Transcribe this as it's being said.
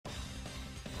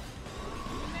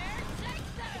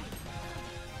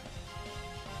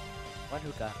One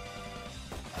hookah.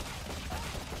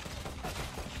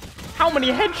 How many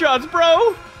headshots,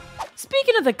 bro?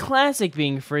 Speaking of the classic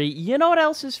being free, you know what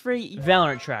else is free?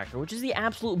 Valorant Tracker, which is the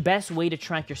absolute best way to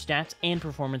track your stats and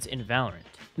performance in Valorant.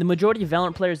 The majority of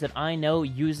Valorant players that I know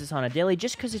use this on a daily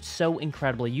just because it's so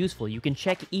incredibly useful. You can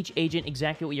check each agent,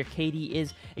 exactly what your KD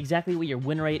is, exactly what your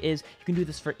win rate is. You can do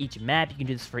this for each map, you can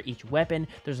do this for each weapon.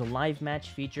 There's a live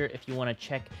match feature if you want to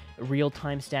check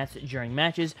real-time stats during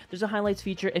matches. There's a highlights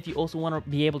feature if you also want to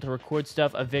be able to record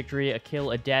stuff, a victory, a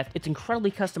kill, a death. It's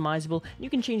incredibly customizable. You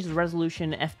can change the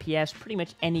resolution, FPS, pretty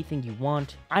much anything you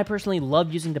want. I personally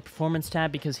love using the performance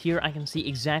tab because here I can see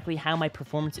exactly how my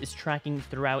performance is tracking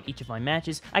throughout each of my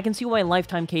matches. I can see what my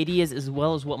lifetime KD is as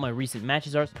well as what my recent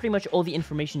matches are. Pretty much all the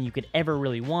information you could ever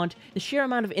really want. The sheer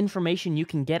amount of information you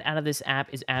can get out of this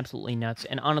app is absolutely nuts,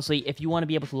 and honestly, if you want to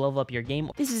be able to level up your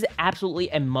game, this is absolutely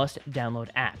a must-download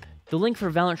app. The link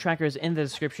for Valorant Tracker is in the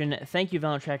description. Thank you,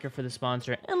 Valorant Tracker, for the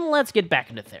sponsor, and let's get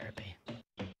back into therapy.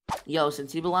 Yo,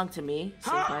 since you belong to me,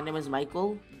 since my name is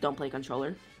Michael, don't play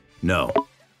controller. No.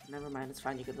 Never mind, it's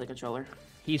fine, you can play controller.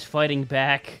 He's fighting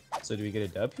back. So do we get a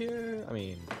dub here? I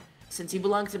mean... Since you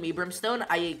belong to me, Brimstone,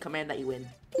 I command that you win.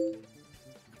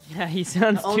 Yeah, he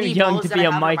sounds The too only young balls to that be I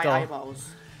a have are my Michael. eyeballs.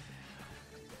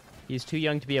 He's too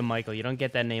young to be a Michael. You don't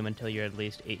get that name until you're at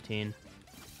least 18.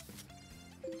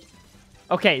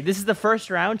 Okay, this is the first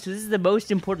round, so this is the most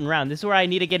important round. This is where I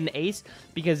need to get an ace,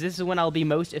 because this is when I'll be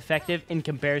most effective in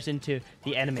comparison to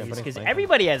the enemies, because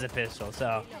everybody has a pistol,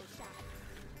 so...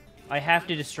 I have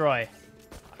to destroy.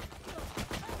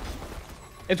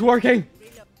 It's working!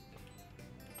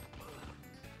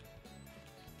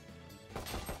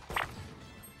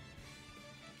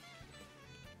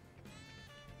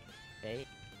 Hey,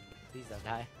 please don't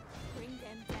die. Bring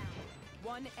them down.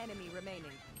 One enemy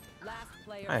remaining. Last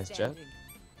player Nice, Jet. standing.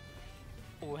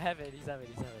 Oh, heaven, he's heaven,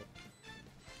 he's heaven.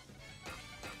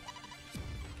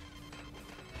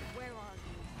 Where are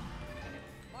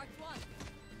you? Mark one.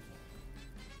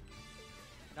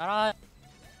 Not on!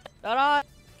 Not on!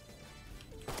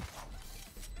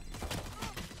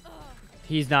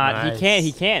 He's not. Nice.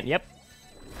 He can't. Yep.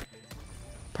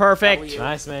 Perfect.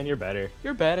 Nice, man. You're better.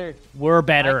 You're better. We're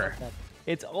better.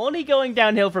 It's only going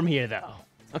downhill from here, though.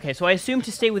 Okay, so I assume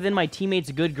to stay within my teammates'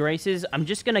 good graces, I'm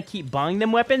just gonna keep buying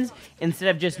them weapons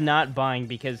instead of just not buying,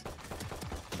 because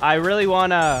I really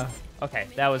wanna... Okay,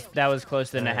 that was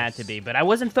closer than it had to be, but I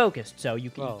wasn't focused, so you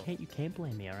can't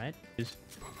blame me, all right?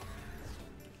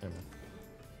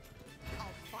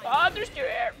 Oh, there's two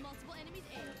here. Multiple enemies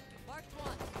A. Mark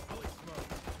one.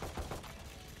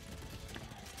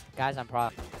 Guys, I'm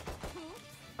prod.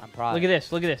 I'm prod. Look at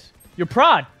this. Look at this. You're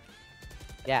prod.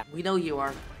 Yeah. We know you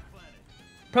are.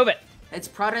 Prove it. It's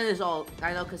Prod in his ult.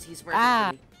 I know because he's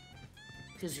Ah.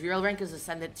 His real rank is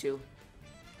Ascendant 2.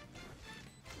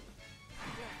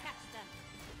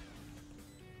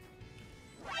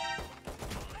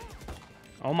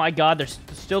 Oh my god, there's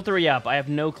still 3 up. I have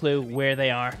no clue where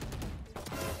they are.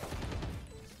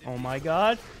 Oh my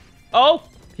god. Oh!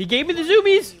 He gave me the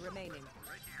zoomies! Remaining.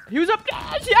 He was up.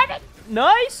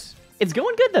 Nice! It's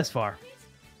going good thus far.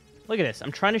 Look at this.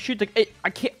 I'm trying to shoot the... I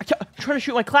can't... I'm trying to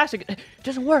shoot my classic. It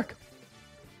doesn't work.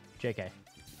 JK.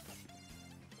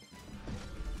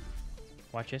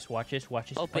 Watch this, watch this, watch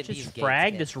this. Open Watch this these gates,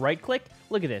 frag, kid. this right click.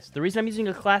 Look at this. The reason I'm using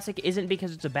a classic isn't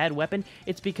because it's a bad weapon.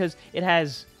 It's because it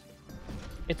has...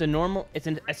 It's a normal... It's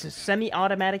a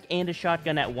semi-automatic and a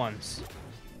shotgun at once.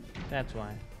 That's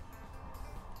why.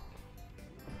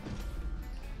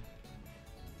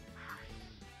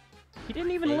 He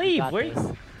didn't even Hey, we leave. got Where?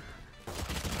 this.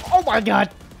 Oh my god!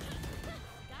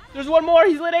 There's one more.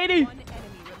 He's lit 80. One enemy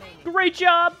remaining. Great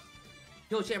job.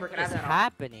 Yo, Chamber, can I What is have that off?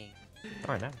 happening?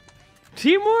 All right, now.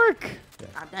 Teamwork.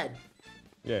 I'm dead.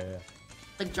 Yeah.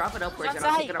 Like, drop it upwards. On and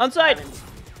I'll pick site. it up On site. diamonds.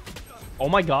 Oh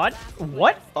my god.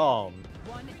 What? One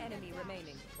enemy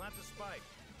remaining.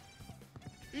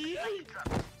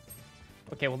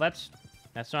 Okay, well that's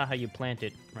not how you plant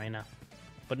it right now.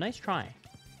 But nice try.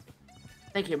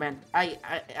 Thank you, man.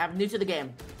 I'm new to the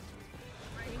game.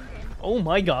 Oh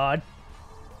my god.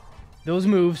 Those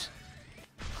moves.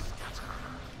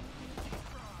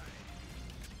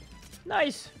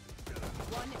 Nice.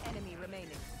 One enemy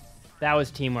remaining. That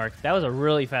was teamwork. That was a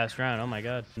really fast round. Oh my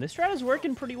god. This strat is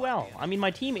working pretty well. I mean,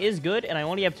 my team is good, and I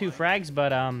only have 2 frags,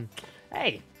 but,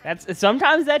 hey,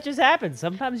 sometimes that just happens.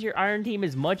 Sometimes your iron team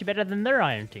is much better than their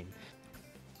iron team.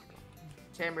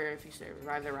 Chamber, if you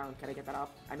survive the round, can I get that off?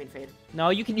 I mean, fade. No,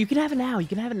 you can have it now. You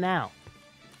can have it now.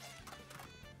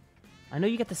 I know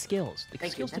you got the skills. The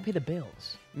Thank you, skills to man. pay the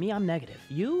bills. Me, I'm negative.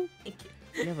 You Thank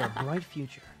you. have a bright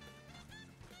future.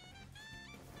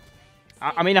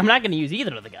 I mean, I'm not going to use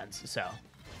either of the guns, so.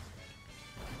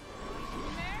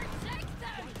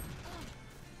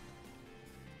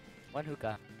 One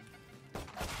hookah.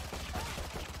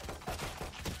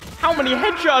 How many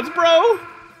headshots, bro?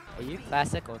 Are you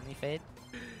classic only, Fade?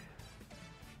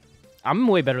 I'm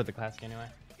way better at the classic anyway.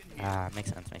 Ah, makes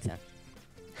sense, makes sense.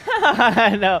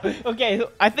 No. Okay,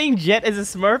 I think Jet is a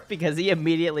Smurf because he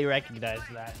immediately recognized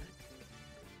that.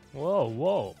 Whoa,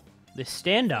 whoa. The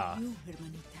standoff.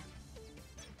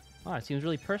 Oh, it seems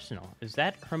really personal. Is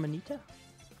that Hermanita?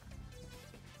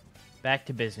 Back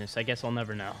to business. I guess I'll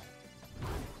never know.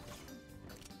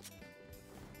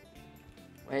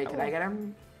 Wait, can I get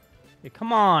him? Yeah,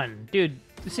 come on, dude.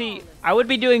 See, I would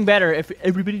be doing better if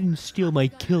everybody didn't steal my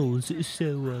kills.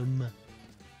 So,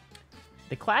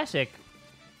 the classic.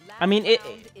 I mean,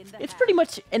 it's pretty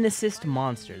much an assist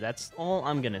monster. That's all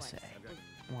I'm gonna say.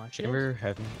 Watch it. Chamber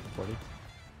heaven 40.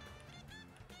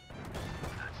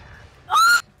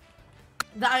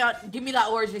 Give me that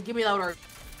origin. Give me that origin.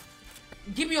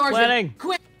 Give me origin. Planning.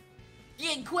 Quick.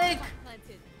 Get quick.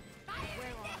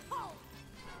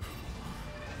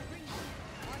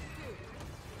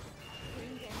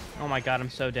 Oh my god, I'm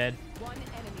so dead. One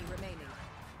enemy remaining.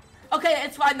 Okay,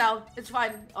 it's fine now. It's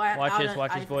fine. Oh, Watch this, I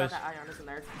boys. forgot that Ion is in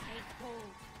there.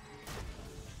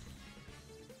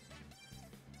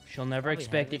 She'll never Probably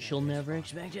expect it. heaven She'll at this never point.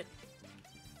 expect it.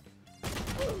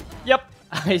 Yep,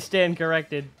 I stand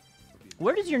corrected.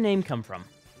 Where does your name come from?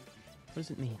 What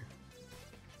does it mean?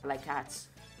 I like cats.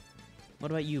 What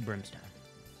about you, Brimstone?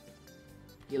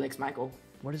 He likes Michael.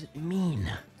 What does it mean?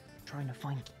 I'm trying to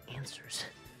find answers.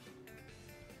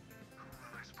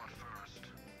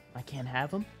 I can't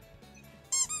have them?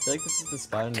 I feel like this is the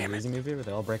spot in the Weezy movie where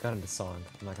they all break out into song.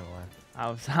 I'm not gonna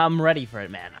lie. I'm ready for it,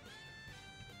 man.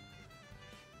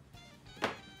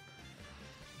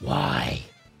 Why?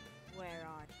 Where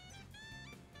are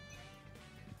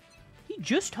He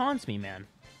just taunts me, man.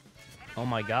 Oh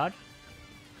my god.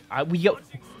 We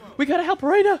gotta help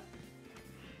Reyna.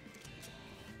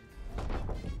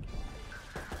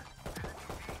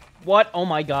 What? Oh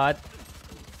my god.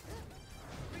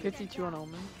 52 on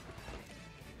Omen.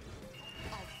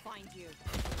 I'll find you.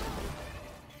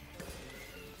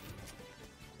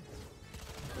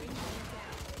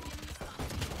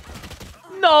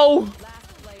 No!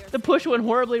 Last player. The push went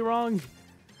horribly wrong.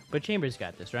 But Chambers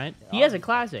got this, right? He has a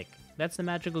classic. That's the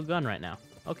magical gun right now.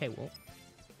 Okay, well.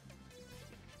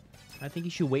 I think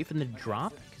you should wait for them to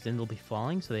drop, because then they'll be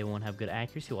falling, so they won't have good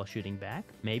accuracy while shooting back.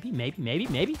 Maybe.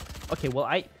 Okay, well,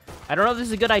 I don't know if this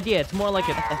is a good idea. It's more like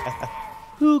a...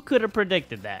 Who could have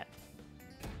predicted that?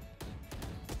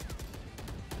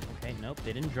 Okay, nope,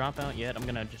 they didn't drop out yet. I'm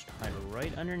gonna just hide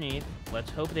right underneath. Let's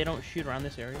hope they don't shoot around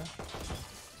this area.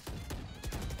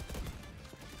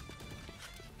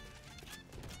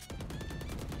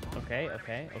 Okay,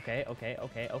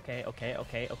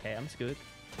 I'm scooped.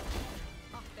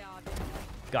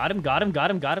 Got him.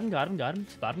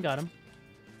 Spot him, got him.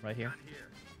 Right here.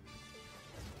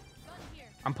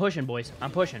 I'm pushing, boys.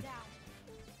 I'm pushing.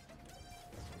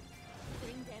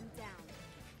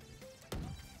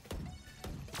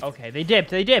 Okay, they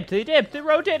dipped. They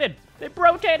rotated.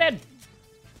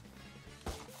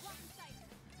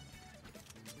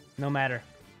 No matter.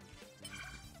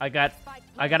 I got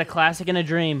a classic and a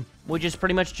dream, which is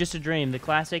pretty much just a dream. The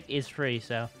classic is free,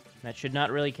 so that should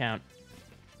not really count.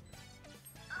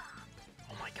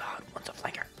 Oh my god, one's a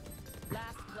flanker.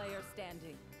 Last player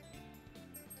standing.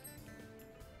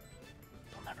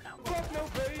 They'll never know.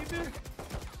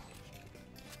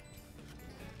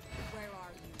 Where are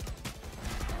you?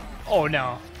 Oh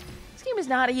no. This game is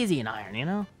not easy in Iron, you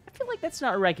know? I feel like that's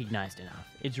not recognized enough.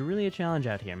 It's really a challenge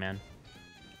out here, man.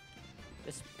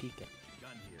 Just peek it.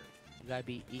 You gotta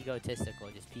be egotistical,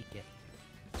 just peek it.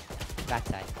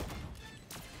 Backside.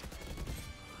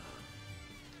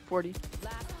 40.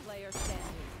 Last player standing.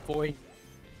 40.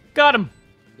 Got him!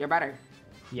 You're better.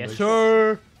 Yes, Nice.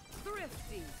 sir!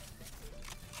 Thrifty.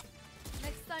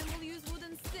 Next time we'll use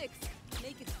wooden sticks.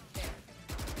 Make it fair.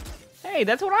 Hey,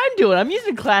 that's what I'm doing. I'm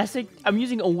using classic. I'm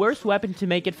using a worse weapon to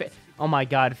make it fit. Oh my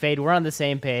god, Fade, we're on the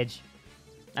same page.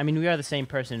 I mean, we are the same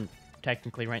person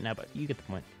technically right now, but you get the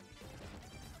point.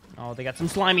 Oh, they got some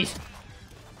slimies.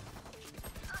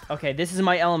 Okay, this is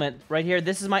my element. Right here,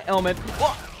 this is my element.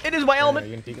 Oh, it is my Are element!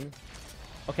 you gonna peek him?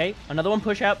 Okay, another one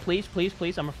push out, please.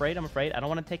 I'm afraid. I don't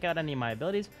want to take out any of my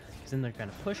abilities, because then they're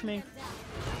gonna push me.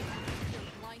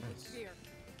 Blind with fear.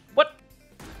 What?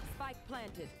 Spike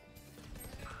planted.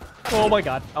 Oh my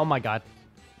god.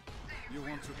 You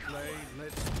want to play?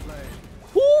 Let's play.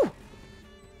 Woo!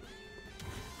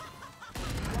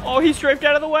 Oh, he strafed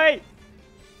out of the way!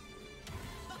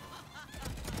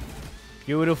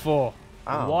 Beautiful.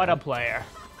 Oh, What a man. player.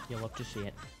 You'll love to see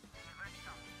it.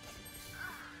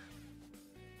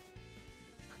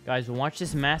 Guys, watch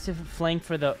this massive flank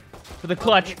for the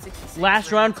clutch.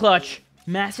 Last round clutch.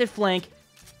 Massive flank.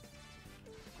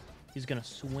 He's gonna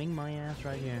swing my ass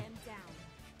right here.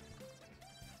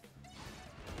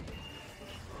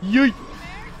 Yeet.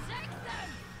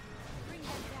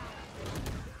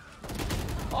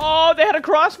 Oh, they had a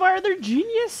crossfire. They're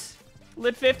genius.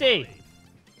 Lit 50.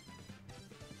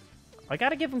 I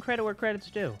gotta give them credit where credit's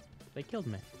due. They killed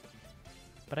me.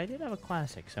 But I did have a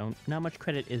classic, so not much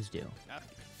credit is due.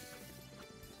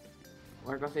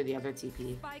 Or go through the other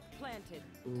TP. Spike planted.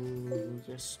 Ooh,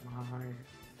 you're smart.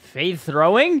 Fade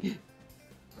throwing?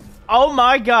 Oh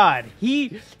my god.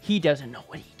 He doesn't know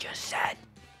what he just said.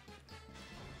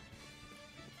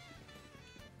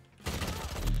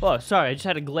 Oh, sorry, I just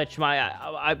had a glitch.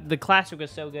 The classic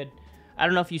was so good. I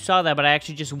don't know if you saw that, but I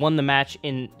actually just won the match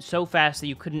in so fast that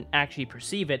you couldn't actually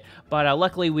perceive it. But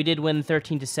luckily, we did win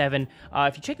 13-7.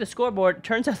 If you check the scoreboard, it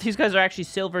turns out these guys are actually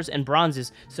silvers and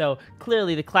bronzes. So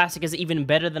clearly, the classic is even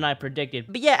better than I predicted.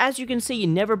 But yeah, as you can see,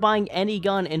 never buying any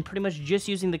gun and pretty much just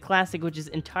using the classic, which is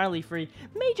entirely free,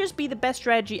 may just be the best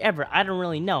strategy ever. I don't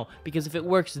really know, because if it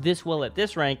works this well at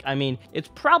this rank, I mean, it's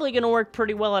probably going to work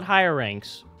pretty well at higher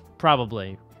ranks.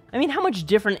 Probably. I mean, how much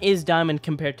different is Diamond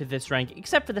compared to this rank,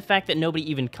 except for the fact that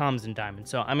nobody even comes in Diamond.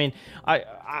 So, I mean,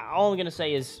 all I'm going to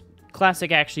say is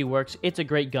Classic actually works. It's a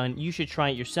great gun. You should try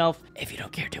it yourself if you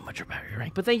don't care too much about your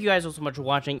rank. But thank you guys all so much for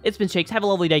watching. It's been Shakes. Have a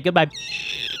lovely day. Goodbye.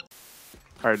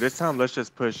 All right, this time let's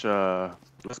just push,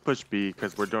 let's push B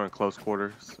because we're doing close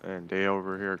quarters and they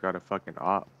over here got a fucking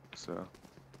op, so,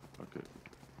 okay.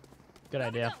 Good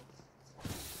idea.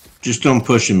 Just don't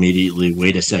push immediately.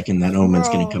 Wait a second. That Omen's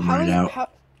going to come right out.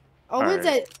 Omen's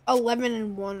at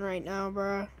 11-1 right now,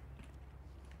 bro.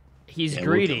 He's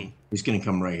greedy. He's going to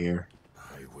come right here.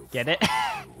 Get it?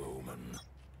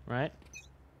 Right?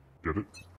 Get it?